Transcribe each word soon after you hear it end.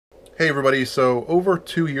Hey everybody, so over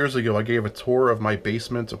 2 years ago I gave a tour of my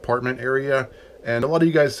basement apartment area, and a lot of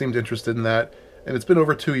you guys seemed interested in that, and it's been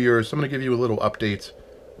over 2 years, so I'm going to give you a little update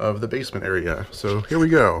of the basement area. So here we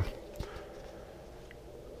go.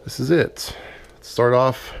 This is it. Let's start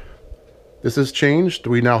off, this has changed.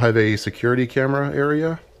 We now have a security camera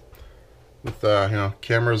area with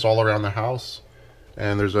cameras all around the house,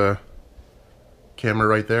 and there's a camera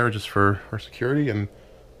right there just for our security, and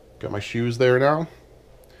got my shoes there now.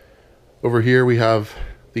 Over here we have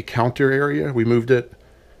the counter area. We moved it.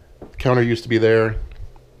 The counter used to be there.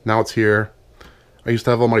 Now it's here. I used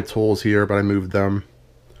to have all my tools here, but I moved them.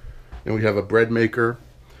 And we have a bread maker.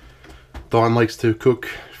 Dawn likes to cook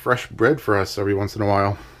fresh bread for us every once in a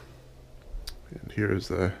while. And here's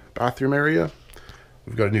the bathroom area.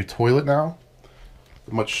 We've got a new toilet now.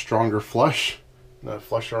 A much stronger flush. The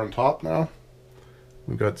flusher on top now.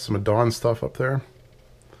 We've got some of Dawn's stuff up there.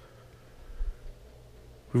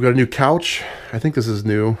 We've got a new couch. I think this is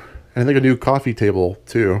new. And I think a new coffee table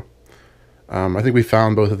too. I think we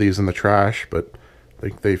found both of these in the trash, but I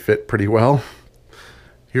think they fit pretty well.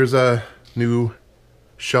 Here's a new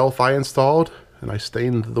shelf I installed, and I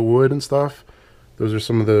stained the wood and stuff. Those are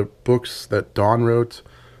some of the books that Dawn wrote.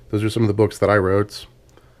 Those are some of the books that I wrote.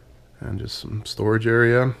 And just some storage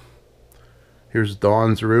area. Here's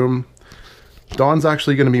Dawn's room. Dawn's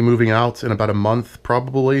actually going to be moving out in about a month,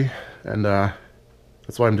 probably. And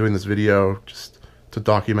that's why I'm doing this video, just to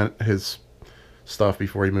document his stuff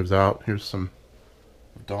before he moves out. Here's some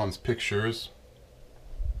of Dawn's pictures.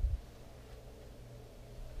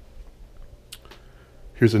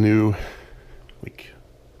 Here's a new,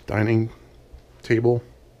 dining table.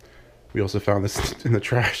 We also found this in the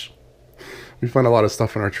trash. We find a lot of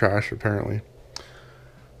stuff in our trash, apparently.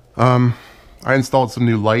 I installed some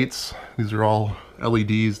new lights. These are all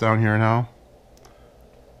LEDs down here now.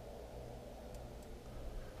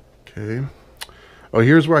 Okay. Oh,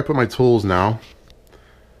 here's where I put my tools now.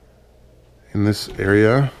 In this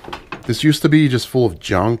area. This used to be just full of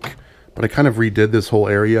junk, but I kind of redid this whole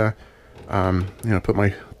area. Put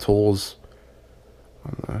my tools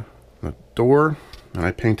on the door, and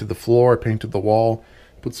I painted the floor, I painted the wall,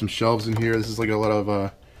 put some shelves in here. This is like a lot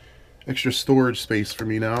of extra storage space for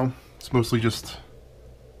me now. It's mostly just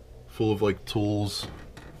full of tools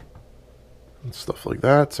and stuff like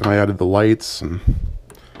that. And I added the lights, and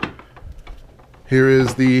here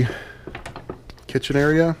is the kitchen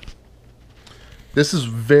area. This is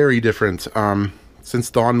very different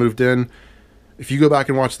since Dawn moved in. If you go back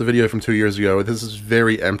and watch the video from 2 years ago, this is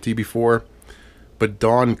very empty before. But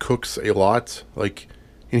Dawn cooks a lot.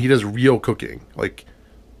 And he does real cooking.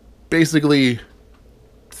 Basically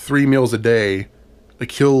 3 meals a day.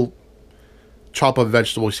 He'll chop up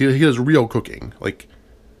vegetables. He does real cooking.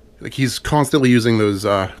 He's constantly using those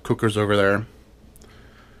cookers over there.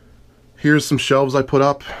 Here's some shelves I put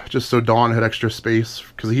up just so Dawn had extra space,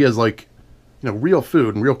 because he has real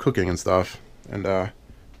food and real cooking and stuff. And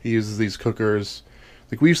he uses these cookers.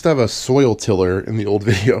 We used to have a soil tiller in the old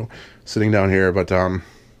video sitting down here, but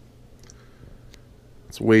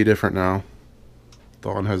it's way different now.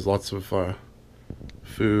 Dawn has lots of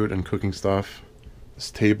food and cooking stuff.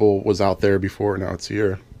 This table was out there before, now it's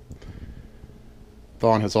here.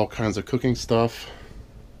 Dawn has all kinds of cooking stuff.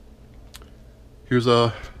 Here's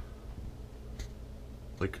a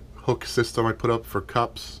hook system I put up for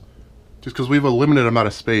cups, just because we have a limited amount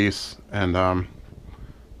of space, and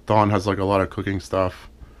Dawn has a lot of cooking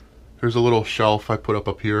stuff. Here's a little shelf I put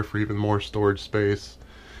up here for even more storage space.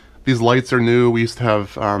 These lights are new. We used to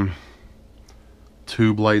have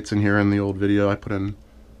tube lights in here in the old video. I put in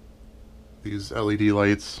these LED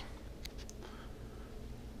lights.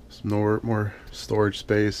 Some more storage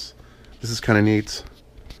space. This is kind of neat.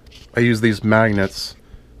 I use these magnets.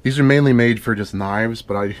 These are mainly made for just knives,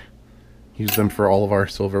 but I use them for all of our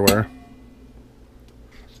silverware.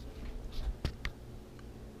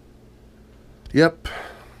 Yep.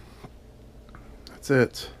 That's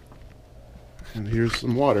it. And here's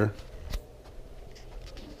some water.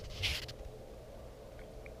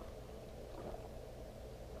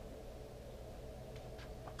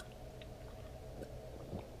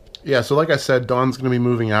 Yeah, so like I said, Dawn's going to be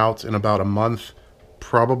moving out in about a month,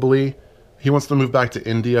 probably. He wants to move back to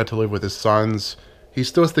India to live with his sons. He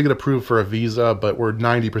still has to get approved for a visa, but we're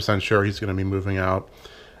 90% sure he's going to be moving out.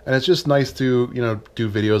 And it's just nice to, do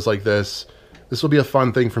videos like this. This will be a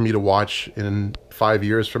fun thing for me to watch in 5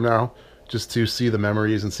 years from now, just to see the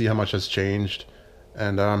memories and see how much has changed.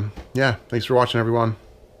 And yeah, thanks for watching, everyone.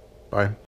 Bye.